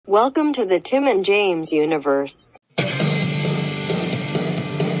Welcome to the Tim and James universe. Buddy,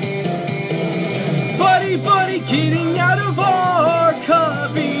 buddy, getting out of our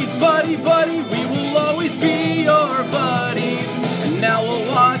cubbies. Buddy, buddy, we will always be your buddies. And now we'll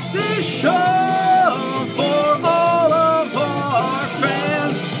watch this show for all of our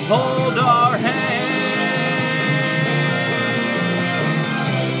fans. Hold our hand.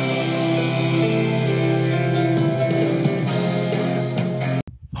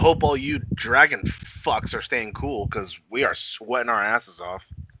 Hope all you dragon fucks are staying cool, because we are sweating our asses off.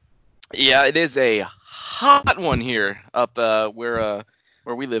 Yeah, it is a hot one here up where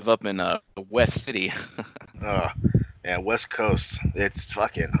we live up in West City. Yeah, West Coast. It's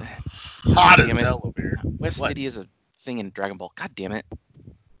fucking hot as hell over here. West City is a thing in Dragon Ball. God damn it.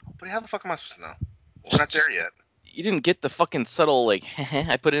 But how the fuck am I supposed to know? We're not there yet. You didn't get the fucking subtle, like,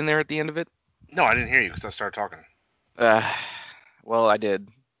 I put in there at the end of it? No, I didn't hear you because I started talking. Well, I did.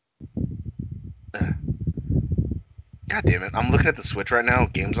 God damn it. I'm looking at the Switch right now,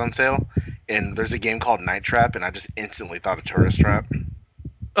 games on sale, and there's a game called Night Trap, and I just instantly thought of Tourist Trap.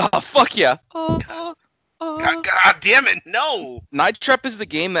 Oh, fuck yeah. God damn it, no! Night Trap is the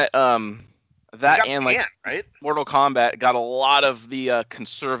game that, that and, like, right? Mortal Kombat got a lot of the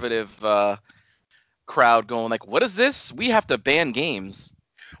conservative crowd going, like, what is this? We have to ban games.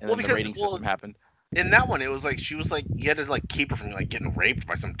 And then the rating system happened. In that one, it was like, she was like, you had to like keep her from like getting raped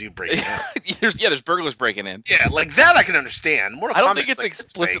by some dude breaking in. there's burglars breaking in. Yeah, like that I can understand. I don't think it's like,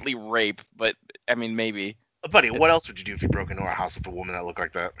 explicitly rape, but I mean maybe. Buddy, what else would you do if you broke into our house with a woman that looked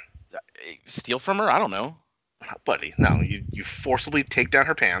like that? Steal from her? I don't know. Buddy, no, you forcibly take down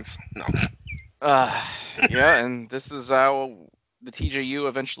her pants. No. Yeah, and this is how the TJU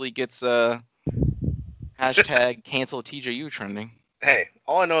eventually gets hashtag cancel TJU trending. Hey,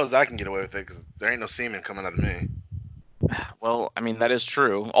 all I know is I can get away with it because there ain't no semen coming out of me. Well, I mean, that is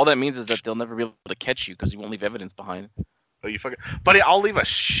true. All that means is that they'll never be able to catch you because you won't leave evidence behind. Oh, you fucking... Buddy, I'll leave a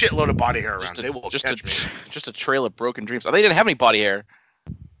shitload of body hair around. They will catch me. Just a trail of broken dreams. Oh, they didn't have any body hair.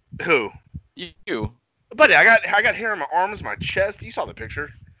 Who? You. Buddy, I got hair on my arms, my chest. You saw the picture.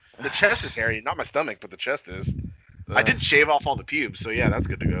 The chest is hairy. Not my stomach, but the chest is. I did shave off all the pubes, so yeah, that's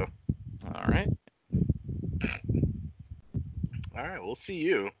good to go. All right. All right, we'll see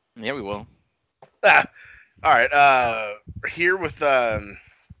you. Yeah, we will. All right, here with I'll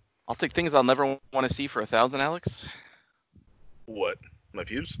take things I'll never want to see for 1,000, Alex. What? My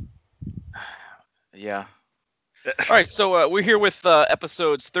pubes? Yeah. All right, so we're here with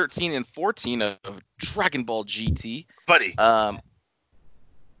episodes 13 and 14 of Dragon Ball GT. Buddy.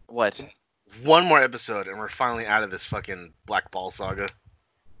 What? One more episode, and we're finally out of this fucking Black Ball saga.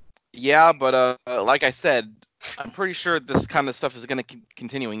 Yeah, but like I said, I'm pretty sure this kind of stuff is going to keep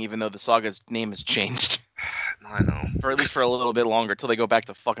continuing, even though the saga's name has changed. I know. For at least for a little bit longer, till they go back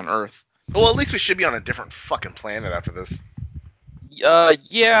to fucking Earth. Well, at least we should be on a different fucking planet after this.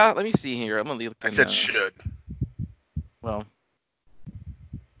 Yeah. Let me see here. I'm gonna look. I said should. Well,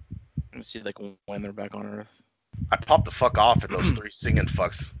 let me see, like, when they're back on Earth. I popped the fuck off at those three singing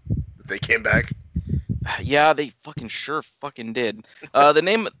fucks. They came back. Yeah, they fucking sure fucking did.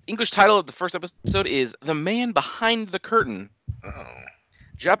 The English title of the first episode is The Man Behind the Curtain. Oh.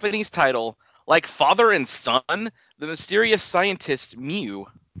 Japanese title, Like Father and Son, The Mysterious Scientist Mew.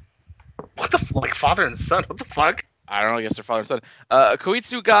 What the like father and son? What the fuck? I don't know, I guess they're father and son.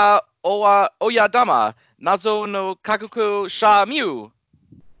 Koitsu ga Oyadama, Nazo no Kakuku sha Mew.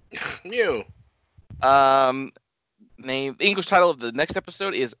 Mew. The English title of the next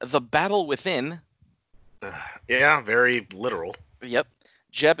episode is The Battle Within. Yeah, very literal. Yep.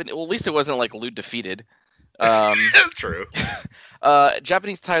 Well, at least it wasn't like Lude defeated. True.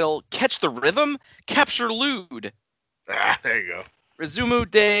 Japanese title, Catch the Rhythm, Capture Lude. There you go. Resumu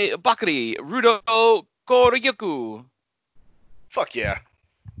de Bakari, Rudo Koryoku. Fuck yeah.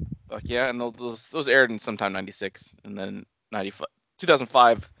 Fuck yeah, and those aired in sometime 96, and then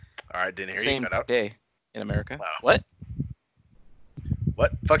 2005. All right, didn't hear same you cut out. day in America. Wow. What?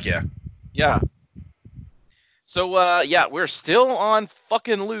 What? Fuck yeah. Yeah. So, yeah, we're still on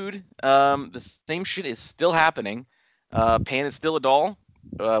fucking Lude. The same shit is still happening. Pan is still a doll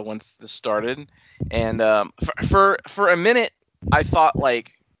once this started. And for a minute, I thought,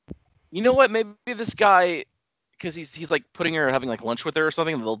 like, you know what? Maybe this guy, because he's like putting her, having like lunch with her or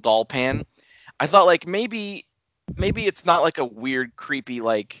something, a little doll Pan. I thought, like, maybe it's not like a weird, creepy,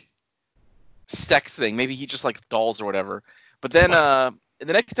 like, sex thing. Maybe he just likes dolls or whatever. But then in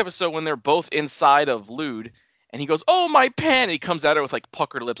the next episode, when they're both inside of Lude, and he goes, "Oh, my pen!" And he comes at her with like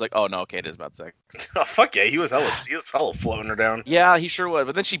puckered lips, like, "Oh no, okay, it is about sex." Oh fuck yeah, he was hella floating her down. Yeah, he sure was.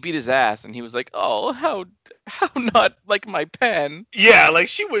 But then she beat his ass, and he was like, "Oh, how not like my pen?" Yeah, like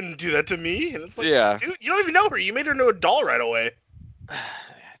she wouldn't do that to me. And it's like, Yeah. dude, you don't even know her. You made her into a doll right away.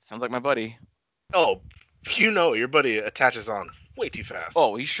 Sounds like my buddy. Oh, you know your buddy attaches on way too fast.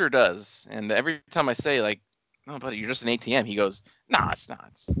 Oh, he sure does. And every time I say like, "No, buddy, you're just an ATM," he goes, "Nah, it's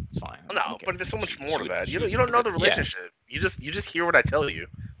not. It's fine." no, Okay. but there's so much more to Shoot, that. shoot. You don't know the Yeah. relationship. You just hear what I tell you,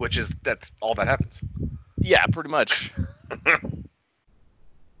 which is that's all that happens. Yeah, pretty much.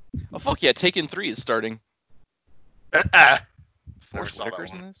 Oh fuck yeah, Taken 3 is starting. Forrest saw that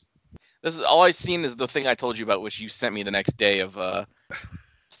Whitaker's in one. this. This is all I've seen is the thing I told you about, which you sent me the next day of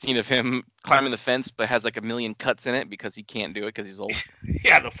scene of him climbing the fence, but has like a million cuts in it because he can't do it because he's old.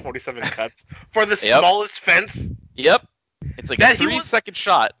 Yeah, the 47 cuts for the Yep. smallest fence. Yep. It's like That a he 3-second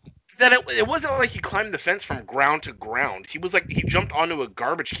shot. That it wasn't like he climbed the fence from ground to ground. He was like he jumped onto a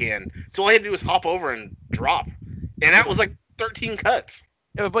garbage can, so all he had to do was hop over and drop, and that was like 13 cuts.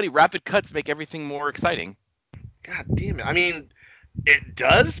 Yeah, but buddy, rapid cuts make everything more exciting. God damn it! I mean, it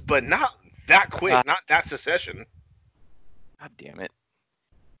does, but not that quick, not that succession. God damn it.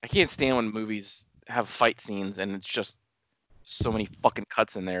 I can't stand when movies have fight scenes and it's just so many fucking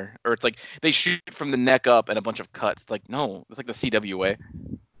cuts in there. Or it's like they shoot from the neck up and a bunch of cuts. It's like, no, it's like the CW way.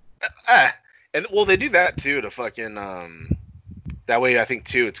 And well, they do that too to fucking that way I think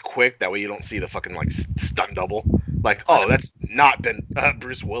too it's quick. That way you don't see the fucking like stunt double. Like, oh, that's not been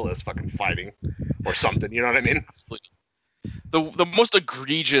Bruce Willis fucking fighting or something. You know what I mean? Absolutely. The most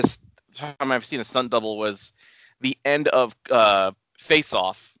egregious time I've seen a stunt double was the end of Face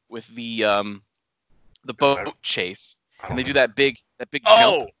Off with the boat chase, and they do that big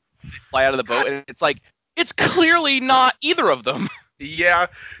jump, they fly out of the boat, and it's like it's clearly not either of them. Yeah,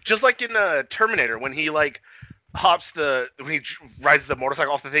 just like in Terminator when he like when he rides the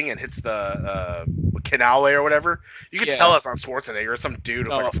motorcycle off the thing and hits the canalway or whatever. You can tell it's not Schwarzenegger, it's some dude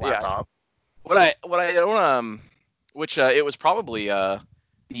with like a flat top. What I don't which it was probably the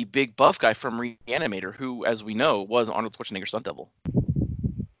big buff guy from Reanimator, who, as we know, was Arnold Schwarzenegger's stunt double.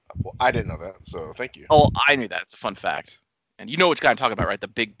 Well, I didn't know that, so thank you. Oh, I knew that. It's a fun fact. And you know which guy I'm talking about, right? The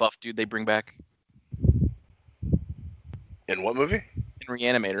big buff dude they bring back In what movie? in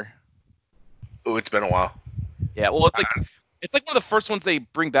Reanimator. Oh, it's been a while. Yeah, well, it's like one of the first ones they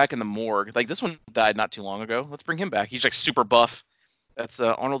bring back in the morgue. Like this one died not too long ago. Let's bring him back. He's like super buff. That's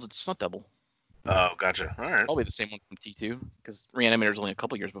Arnold's stunt double. Oh, gotcha. All right. Probably the same one from T2 because Reanimator's only a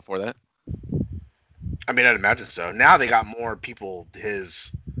couple years before that. I mean, I'd imagine so. Now they got more people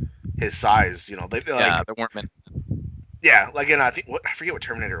his size. You know, they like, there weren't many. Yeah, like I forget what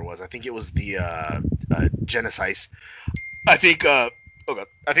Terminator it was. I think it was the Genesis. I think I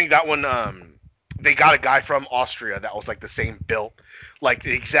think that one they got a guy from Austria that was like the same built, like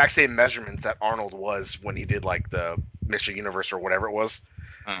the exact same measurements that Arnold was when he did like the Mr. Universe or whatever it was.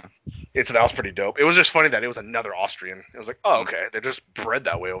 That was pretty dope. It was just funny that it was another Austrian. It was like, oh, okay, they're just bred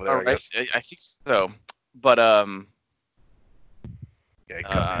that way over there, I guess. I think so. But yeah, he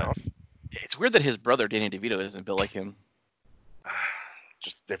cut me off. It's weird that his brother Danny DeVito isn't built like him.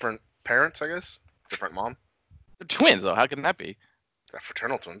 Just different parents, I guess. Different mom. They're twins, though. How can that be? They're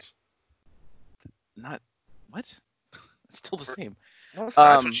fraternal twins. Not what? It's still the same. No, it's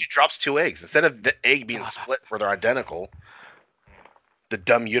not. That's when she drops 2 eggs. Instead of the egg being split where they're identical, the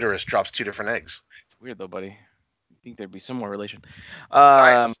dumb uterus drops 2 different eggs. It's weird though, buddy. I think there'd be some more relation.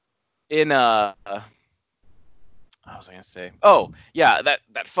 Science. What was I gonna say? Oh, yeah,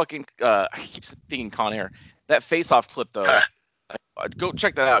 that fucking I keep thinking Con Air. That face-off clip though. Go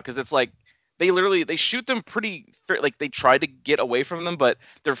check that out because it's like they shoot them pretty like they try to get away from them, but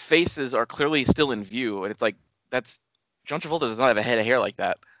their faces are clearly still in view, and it's like that's John Travolta does not have a head of hair like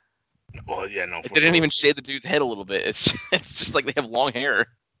that. Well, yeah, no. They didn't even shave the dude's head a little bit. It's just like they have long hair.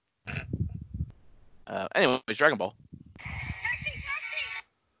 Anyways, Dragon Ball.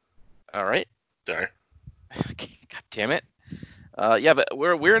 All right. Sorry. God damn it. Yeah, but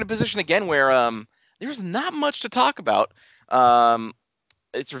we're in a position again where there's not much to talk about.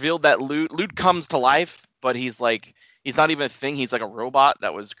 It's revealed that Lude comes to life, but he's not even a thing. He's like a robot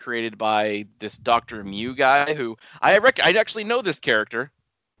that was created by this Dr. Mew guy who I actually know this character.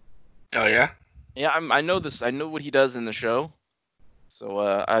 Oh yeah. Yeah, I know this. I know what he does in the show. So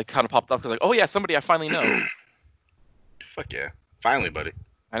I kind of popped up because like, oh yeah, somebody I finally know. Fuck yeah, finally, buddy.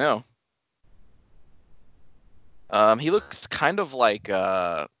 I know. He looks kind of like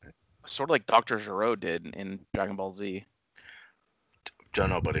sort of like Dr. Gero did in Dragon Ball Z. Don't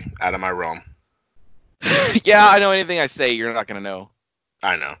know, buddy. Out of my realm. Yeah, I know anything I say, you're not gonna know.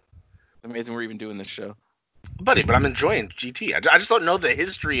 I know. It's amazing we're even doing this show. buddy. But I'm enjoying GT. I just don't know the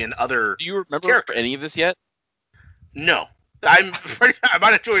history and other Do you remember characters. any of this yet? No, I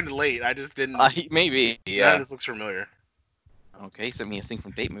might have joined late. I just didn't. Maybe. None Yeah. of this looks familiar. Okay, sent me a Sing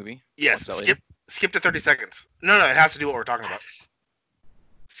from Date movie. Yes, Watch that later. skip to 30 seconds. No, it has to do what we're talking about.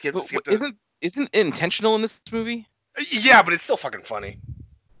 Skip But to. isn't it intentional in this movie? Yeah, but it's still fucking funny.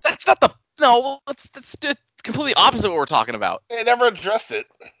 That's not the no. That's completely opposite of what we're talking about. They never addressed it.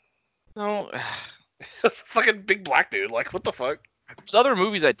 No, It's a fucking big black dude. Like, what the fuck? there's other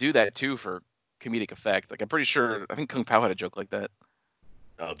movies that do that too for comedic effect. Like I'm pretty sure. I think Kung Pao had a joke like that.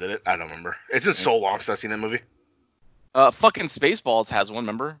 Oh, did it? I don't remember. It's been so long since I've seen that movie. Fucking Spaceballs has one.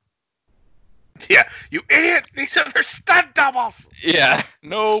 Remember? Yeah, you idiot! These are their stunt doubles! Yeah.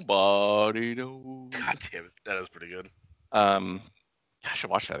 Nobody knows. God damn it. That is pretty good. I should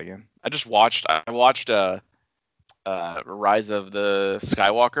watch that again. I watched Rise of the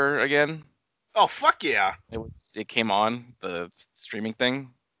Skywalker again. Oh, fuck yeah. It came on the streaming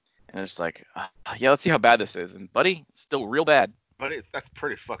thing, and it's like, yeah, let's see how bad this is. And buddy, it's still real bad. But that's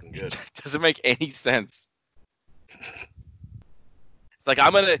pretty fucking good. Doesn't make any sense. It's like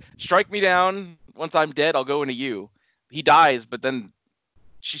I'm gonna strike me down. Once I'm dead, I'll go into you. He dies, but then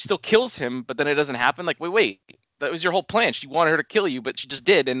she still kills him. But then it doesn't happen. Like wait, that was your whole plan. She wanted her to kill you, but she just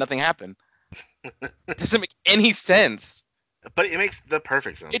did, and nothing happened. It doesn't make any sense. But it makes the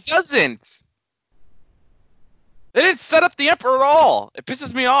perfect sense. It doesn't. They didn't set up the Emperor at all. It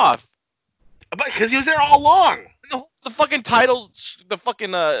pisses me off. But because he was there all along. The fucking title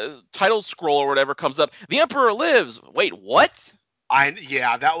scroll or whatever comes up. The Emperor lives. Wait, what?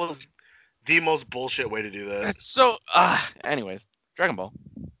 Yeah, that was the most bullshit way to do that. That's so. Anyways, Dragon Ball.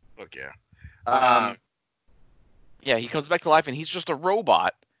 Fuck yeah. Yeah, he comes back to life and he's just a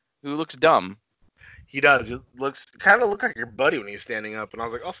robot who looks dumb. He does. It kind of look like your buddy when he was standing up, and I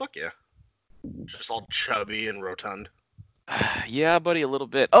was like, oh fuck yeah. Just all chubby and rotund. Yeah, buddy, a little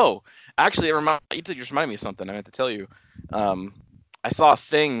bit. Oh, actually, you just reminded me of something I meant to tell you. I saw a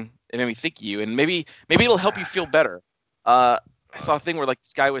thing that made me think of you, and maybe it'll help you feel better. I saw a thing where like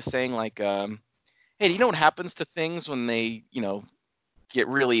this guy was saying like, hey, do you know what happens to things when they, get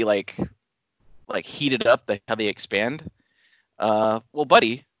really like heated up, how they expand? Well,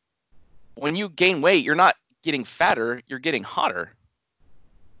 buddy, when you gain weight, you're not getting fatter, you're getting hotter.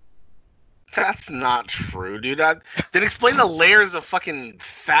 That's not true, dude. Then explain the layers of fucking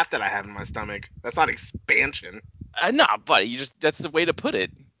fat that I have in my stomach. That's not expansion. Nah, buddy, that's the way to put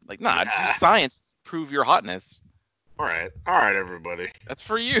it. Like, nah, Yeah. use science to prove your hotness. All right, everybody. That's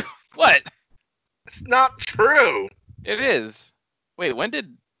for you. What? It's not true. It is. Wait, when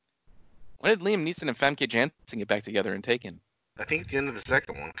did Liam Neeson and Famke Janssen get back together and Taken? I think at the end of the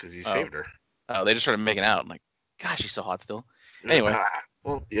second one, because he saved her. Oh, they just started making out. I'm like, gosh, she's so hot still. Anyway.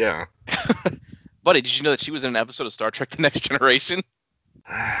 Well, yeah. Buddy, did you know that she was in an episode of Star Trek: The Next Generation?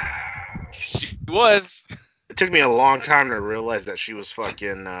 She was. It took me a long time to realize that she was fucking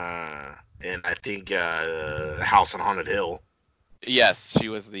in, I think, House on Haunted Hill. Yes, she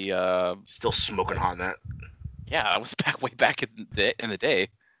was the. Still smoking hot in that. Yeah, I was way back in the day.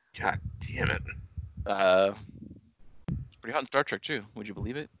 God damn it. It's pretty hot in Star Trek too. Would you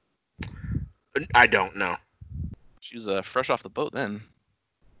believe it? I don't know. She was fresh off the boat then.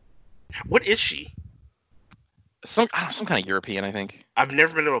 What is she? Some kind of European, I think. I've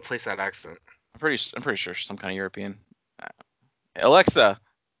never been able to place that accent. I'm pretty sure she's some kind of European. Alexa,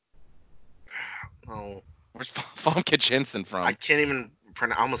 Oh, where's Famke Janssen from? I can't even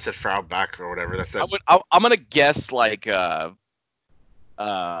pronounce. I almost said Frau Beck or whatever. That's it. I'm gonna guess like is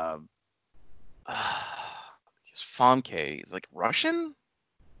Famke is like Russian?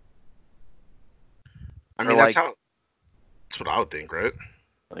 I or mean, like- that's what I would think, right?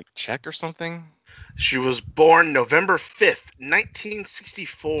 Like Czech or something? She was born November 5th,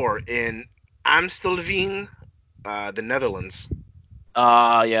 1964 in Amstelveen, the Netherlands.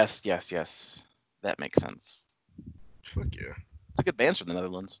 Yes. That makes sense. Fuck yeah. It's a good bands from the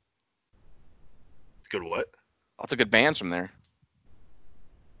Netherlands. Good what? Lots of good bands from there.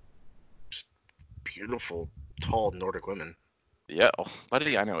 Beautiful, tall Nordic women. Yeah, oh,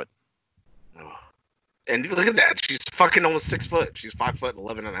 buddy, I know it. Oh. And look at that. She's fucking almost 6 foot. She's 5 foot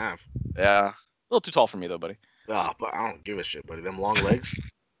 11 and a half. Yeah, a little too tall for me though, buddy. Ah, but I don't give a shit, buddy. Them long legs.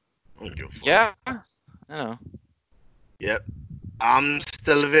 I don't give a fuck. Yeah, I know. Yep.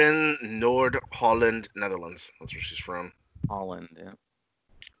 Amstelveen, Noord-Holland, Netherlands. That's where she's from. Holland,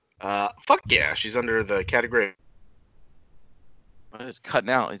 yeah. Fuck yeah. She's under the category. What is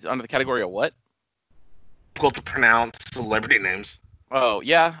cutting out? It's under the category of what? Difficult to pronounce celebrity names. Oh,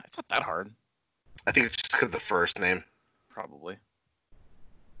 yeah, it's not that hard. I think it's just because of the first name. Probably.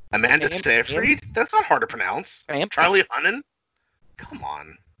 Amanda Am- Seyfried? That's not hard to pronounce. Charlie Hunnam? Come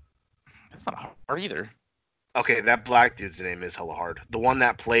on. That's not hard either. Okay, that black dude's name is hella hard. The one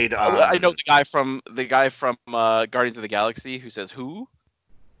that played. I know the guy from Guardians of the Galaxy who says who.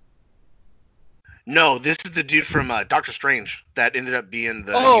 No, this is the dude from Doctor Strange that ended up being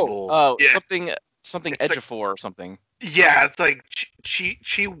the evil. Oh, yeah. something It's like- Ejiofor or something. Yeah, it's like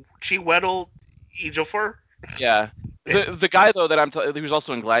Chiwetel Ejiofor. Yeah. The guy though that who's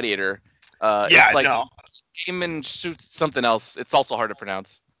also in Gladiator. Yeah, it's like no. Damon shoots something else. It's also hard to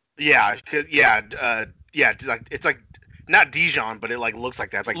pronounce. Yeah, it's like not Dijon, but it like looks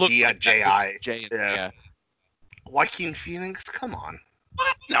like that. It's like Looks like that. D-I-J-I. J. Yeah. Yeah. Joaquin Phoenix, come on.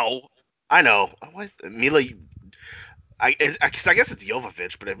 What? No. I know. Why is Mila? I guess it's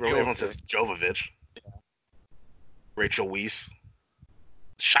Jovovich, but everyone says Jovovich. Yeah. Rachel Weisz.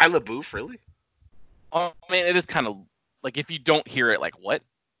 Shia LaBeouf, really? I mean, it is kind of like if you don't hear it, like what?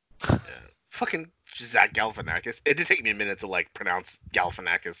 Yeah. Fucking Zach Galifianakis. It did take me a minute to like pronounce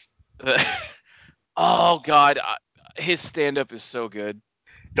Galifianakis. Oh God, his stand-up is so good.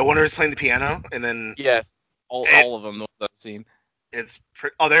 The one who's playing the piano, and then Yes, all of them. Those I've seen. it's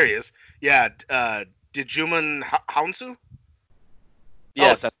oh, there he is. Yeah, Dijuman Hansu.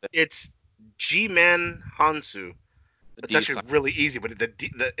 Yes, Oh, that's it. it's G-Man Hansu. The It's D actually sign. really easy, but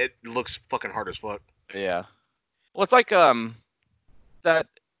it looks fucking hard as fuck. Yeah. Well, it's like that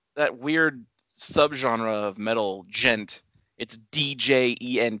weird subgenre of metal, gent. It's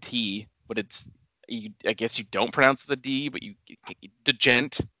DJENT, but I guess you don't pronounce the D, but the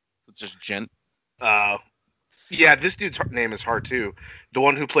gent. So it's just gent. Yeah, this dude's name is hard too. The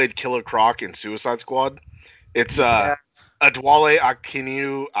one who played Killer Croc in Suicide Squad. It's Adwale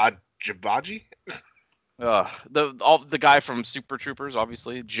Akinyu Ajibaji. The guy from Super Troopers,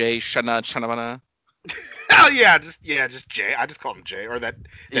 obviously, Jay Chanavana. Oh yeah, just Jay. I just call him Jay, or that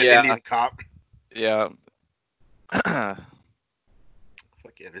Yeah. Indian cop. Yeah.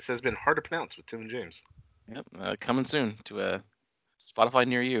 Fuck yeah, this has been hard to pronounce with Tim and James. Yep. Coming soon to a Spotify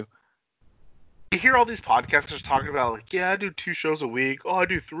near you. You hear all these podcasters talking about like, yeah, I do 2 shows a week. Oh, I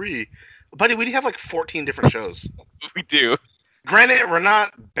do 3. Buddy, we have like 14 different shows. We do. Granted, we're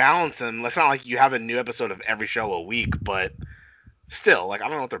not balancing. It's not like you have a new episode of every show a week, but still, like, I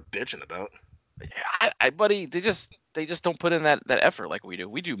don't know what they're bitching about. Buddy, they just don't put in that effort like we do.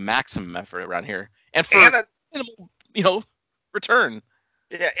 We do maximum effort around here, and for And minimal, return.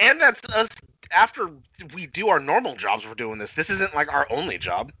 yeah, and that's us after we do our normal jobs. We're doing this. This isn't like our only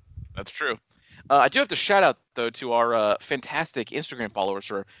job. That's true. I do have to shout out though to our fantastic Instagram followers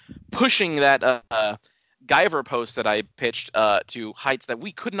for pushing that Guyver post that I pitched to heights that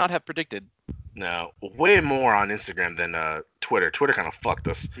we could not have predicted. No, way more on Instagram than Twitter. Twitter kind of fucked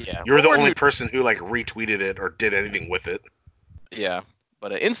us. Yeah, You're the we're only new- person who like retweeted it or did anything with it. Yeah,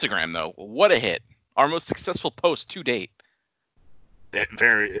 but Instagram though, what a hit! Our most successful post to date.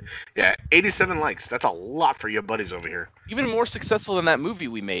 Yeah, 87 likes. That's a lot for your buddies over here. Even more successful than that movie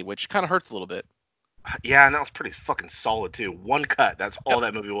we made, which kind of hurts a little bit. Yeah, and that was pretty fucking solid too. One cut. That's all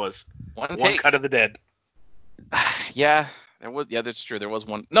that movie was. One One take. cut of the dead. Yeah, there was. Yeah, that's true. There was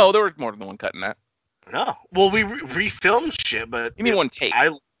one. No, there was more than one cut in that. No. Well, we refilmed shit, but You mean one take?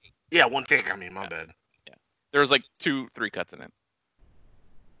 Yeah, one take. I mean, my bad. There was like 2-3 cuts in it.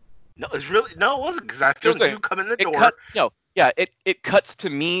 No, it wasn't because I There's filmed a- you come in the It door. cut. No, yeah, it cuts to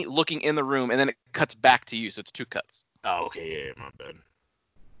me looking in the room, and then it cuts back to you, so it's 2 cuts. Oh, okay, yeah, my bad.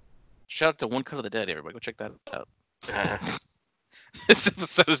 Shout out to One Cut of the Dead, everybody. Go check that out. This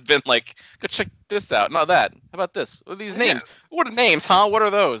episode has been like, go check this out. Not that. How about this? What are these names? What are names, huh? What are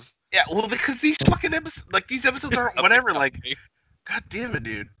those? Yeah, well, because these fucking episodes aren't whatever. Like, god damn it,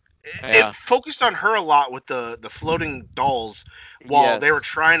 dude. Yeah. It focused on her a lot with the floating dolls while they Yes. were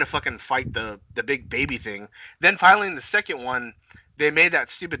trying to fucking fight the big baby thing. Then finally in the second one, they made that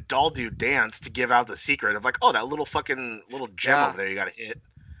stupid doll dude dance to give out the secret of like, oh, that little fucking little gem Yeah. over there you gotta hit.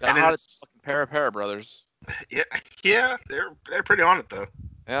 The And then hottest fucking Para brothers. Yeah, they're pretty on it though.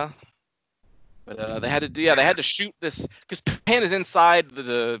 Yeah. But they had to shoot this because Pan is inside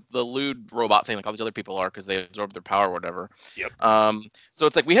the lewd robot thing like all these other people are because they absorb their power or whatever. Yep. So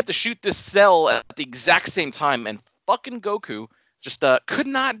it's like we have to shoot this cell at the exact same time, and fucking Goku just could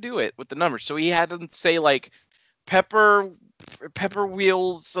not do it with the numbers. So he had to say like pepper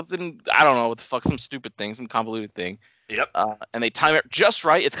wheel something, I don't know what the fuck, some stupid thing, some convoluted thing. Yep. And they time it just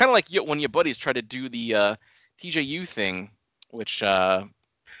right. It's kind of like when your buddies try to do the TJU thing, which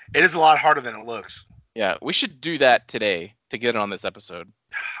It is a lot harder than it looks. yeah, we should do that today to get it on this episode.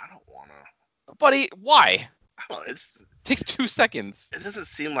 I don't wanna. Buddy, why? I don't know. It takes 2 seconds. It doesn't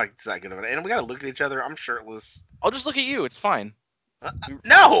seem like it's that good of an. And we gotta look at each other. I'm shirtless. I'll just look at you. It's fine.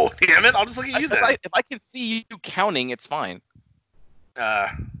 No, damn it! I'll just look at you then. If I can see you counting, it's fine. Uh,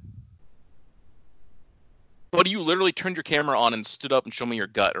 But you literally turned your camera on and stood up and showed me your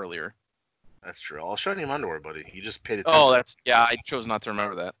gut earlier. that's true. I'll show you my underwear, buddy. You just paid attention. Oh, I chose not to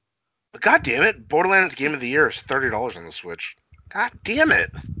remember that. But God damn it! Borderlands Game of the Year is $30 on the Switch. God damn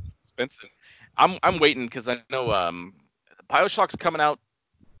it! Expensive. I'm waiting because I know BioShock's coming out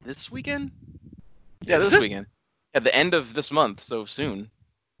this weekend. Yeah, Is this it? weekend. At the end of this month, so soon.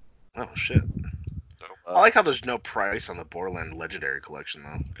 Oh shit! So, I like how there's no price on the Borderland Legendary Collection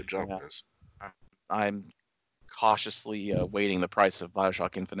though. Good job, Yeah. guys. I'm cautiously waiting the price of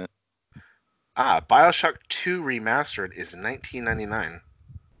BioShock Infinite. BioShock 2 Remastered is $19.99.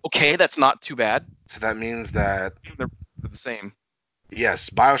 Okay, that's not too bad. So that means that They're the same. yes,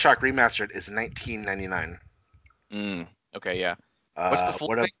 BioShock Remastered is $19.99. Okay, yeah. What's the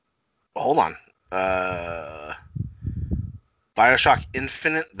full thing? Hold on. BioShock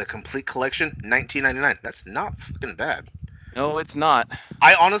Infinite, the complete collection, $19.99. That's not fucking bad. No, it's not.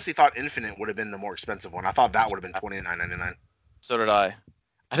 I honestly thought Infinite would have been the more expensive one. I thought that would have been $29.99. So did I.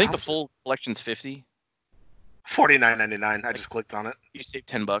 I think How the full collection's $50. $49.99. I just clicked on it. You save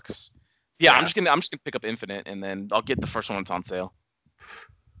 $10. Yeah, Yeah. I'm just gonna pick up Infinite and then I'll get the first one that's on sale.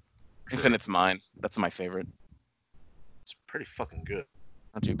 Infinite's mine. That's my favorite. It's pretty fucking good.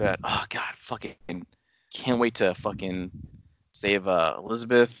 Not too bad. Oh god, fucking can't wait to fucking save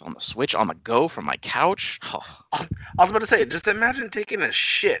Elizabeth on the Switch on the go from my couch. Oh, I was about to say, just imagine taking a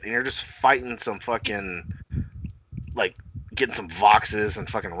shit and you're just fighting some fucking, like, getting some Voxes and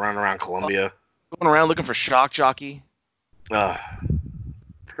fucking running around Columbia. going around looking for Shock Jockey.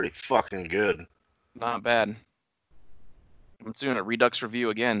 Pretty fucking good. Not bad. I'm doing a Redux review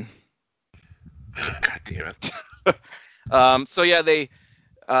again. God damn it. So yeah, they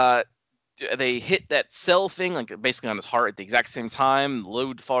hit that cell thing like basically on his heart at the exact same time. The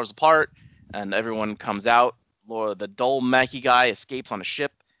load falls apart, and everyone comes out. The dull Mackie guy escapes on a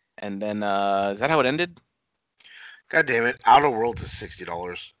ship, and then is that how it ended? God damn it. Outer Worlds is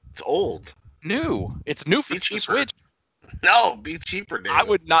 $60. It's old. It's new for Be the cheaper. Switch. No, be cheaper, dude. I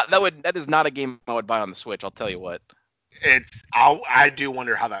would not. That is not a game I would buy on the Switch. I'll tell you what. I do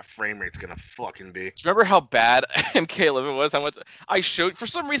wonder how that frame rate's gonna fucking be. Do you remember how bad MK11 was? How much I showed? For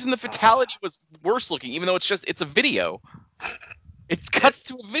some reason, the fatality was worse looking, even though it's a video. It cuts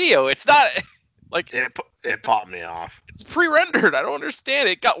to a video. It's not like It popped me off. it's pre-rendered. I don't understand.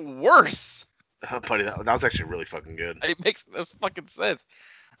 It got worse. Buddy, that was actually really fucking good. It makes no fucking sense.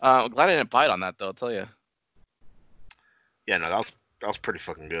 I'm glad I didn't bite on that though. I'll tell you. Yeah, no, that was pretty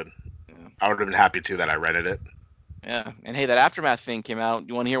fucking good. Yeah. I would have been happy too that I rented it. Yeah, and hey, that Aftermath thing came out.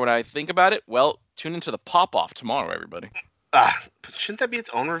 You want to hear what I think about it? Well, tune into the pop-off tomorrow, everybody. But shouldn't that be its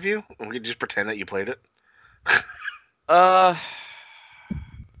own review? And we could just pretend that you played it. I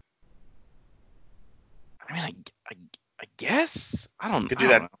mean, I guess I don't. Could I do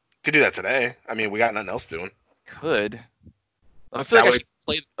don't that. know. Could do that today. I mean, we got nothing else doing. Could. I feel like That I way- should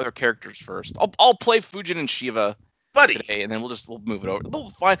play the other characters first. I'll play Fujin and Shiva Buddy. today, and then we'll move it over.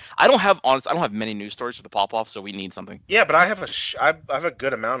 We'll fine. I don't have many news stories for the pop-off, so we need something. Yeah, but I have a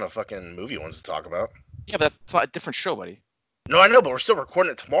good amount of fucking movie ones to talk about. Yeah, but that's not a different show, buddy. No, I know, but we're still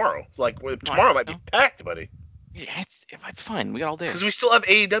recording it tomorrow. Like tomorrow might be know. packed, buddy. Yeah, it's fine. We got all day. Because we still have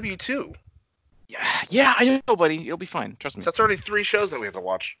AEW too. Yeah, I know, buddy. It'll be fine. Trust me. So that's already 3 shows that we have to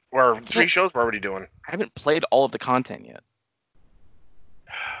watch. Or 3 Yeah. shows we're already doing. I haven't played all of the content yet.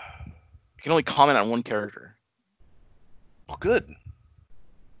 I can only comment on one character. Well, good.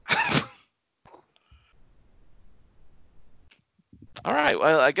 All right.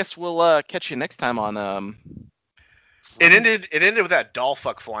 Well, I guess we'll catch you next time on It ended with that doll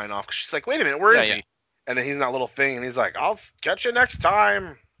fuck flying off. 'Cause she's like, wait a minute, where is Yeah, he? And then he's in that little thing, and he's like, I'll catch you next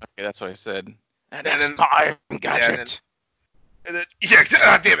time. Okay, that's what I said. And Next then- time, yeah, gadget. And then,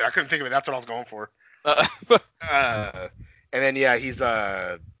 damn it, I couldn't think of it. That's what I was going for. And then yeah, he's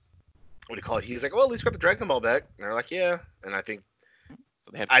what do you call it? He's like, well, at least we got the Dragon Ball back. And they're like, yeah. And I think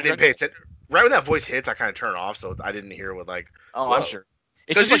So they have I didn't pay attention. Right when that voice hits, I kind of turn off, so I didn't hear what like. Oh, Whoa. I'm sure.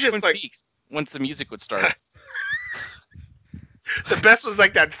 It's 'Cause just like usually Twin it's like- Peaks once the music would start. The best was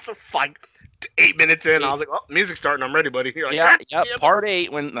like that, like 8 minutes in. I was like, oh, music's starting. I'm ready, buddy. You're like, Yeah, "God yeah. damn it." Part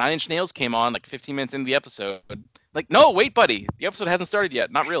 8 when 9 Inch Nails came on, like 15 minutes into the episode. Like, no, wait, buddy, the episode hasn't started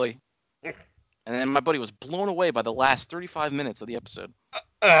yet. Not really. And then my buddy was blown away by the last 35 minutes of the episode.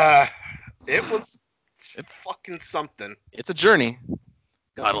 It was. It's- fucking something. It's a journey.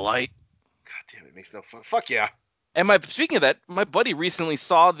 Got a light. God damn, it makes no fun. Fuck yeah. And speaking of that, my buddy recently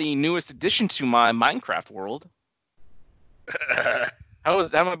saw the newest addition to my Minecraft world. How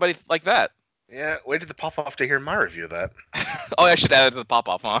my buddy like that? Yeah, wait till the pop off to hear my review of that. Oh, I should add it to the pop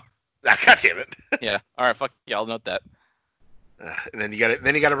off, huh? Ah, God damn it. Yeah. All right. Fuck yeah. I'll note that. And then you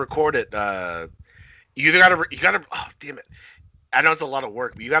got to record it. You either got to. Oh, damn it. I know it's a lot of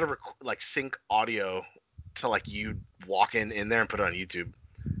work, but you got to like sync audio to like you walking in there and put it on YouTube.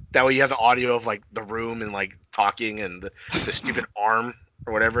 That way you have the audio of like the room and like talking and the stupid arm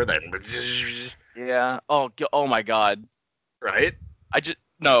or whatever. That Yeah. Oh my God. right. I just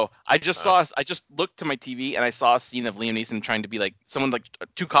I just looked to my TV and I saw a scene of Liam Neeson trying to be like someone like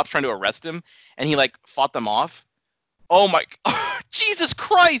two cops trying to arrest him, and he like fought them off. Oh my Jesus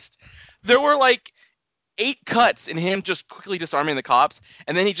Christ! There were like 8 cuts in him just quickly disarming the cops,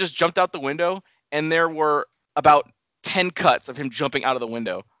 and then he just jumped out the window, and there were about 10 cuts of him jumping out of the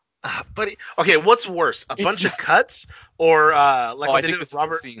window. But okay, what's worse, a bunch of cuts or like what they did with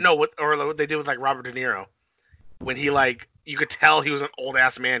Robert? No, or what they did with like Robert De Niro when he like you could tell he was an old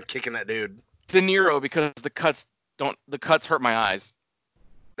ass man kicking that dude. De Niro, because the cuts hurt my eyes.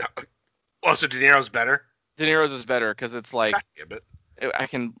 Oh, so De Niro's better. De Niro's is better because it's like I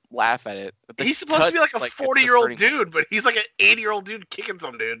can laugh at it. He's supposed to be like a 40-year-old dude, but he's like an 80-year-old dude kicking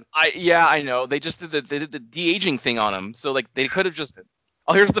some dude. I know. They just did the de-aging thing on him, so like they could have just.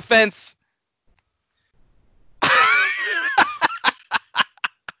 Oh, here's the fence.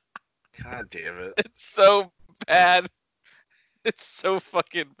 God damn it! It's so bad. It's so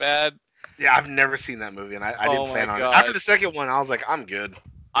fucking bad. Yeah, I've never seen that movie, and I didn't plan on it. After the second one, I was like, I'm good.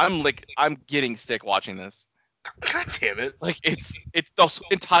 I'm getting sick watching this. God damn it! Like it's the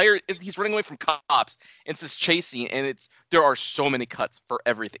entire. He's running away from cops. It's this chase scene, and there are so many cuts for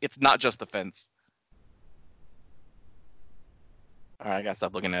everything. It's not just the fence. All right, I gotta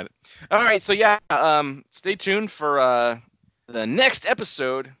stop looking at it. All right, so yeah, stay tuned for the next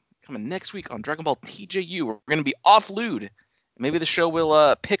episode coming next week on Dragon Ball TJU. We're gonna be off Lude. Maybe the show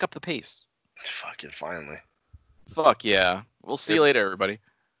will pick up the pace. Fucking finally. Fuck yeah. We'll see you later, everybody.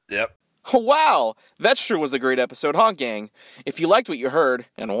 Yep. Wow, that sure was a great episode, huh, gang? If you liked what you heard,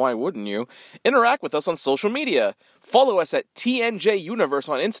 and why wouldn't you, interact with us on social media. Follow us at TNJ Universe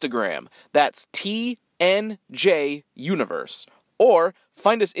on Instagram. That's TNJ Universe. Or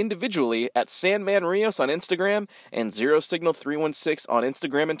find us individually at Sandman Rios on Instagram and Zero Signal 316 on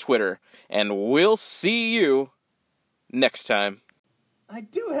Instagram and Twitter. And we'll see you next time. I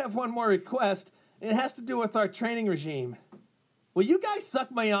do have one more request. It has to do with our training regime. Will you guys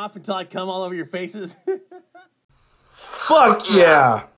suck me off until I come all over your faces? Fuck yeah!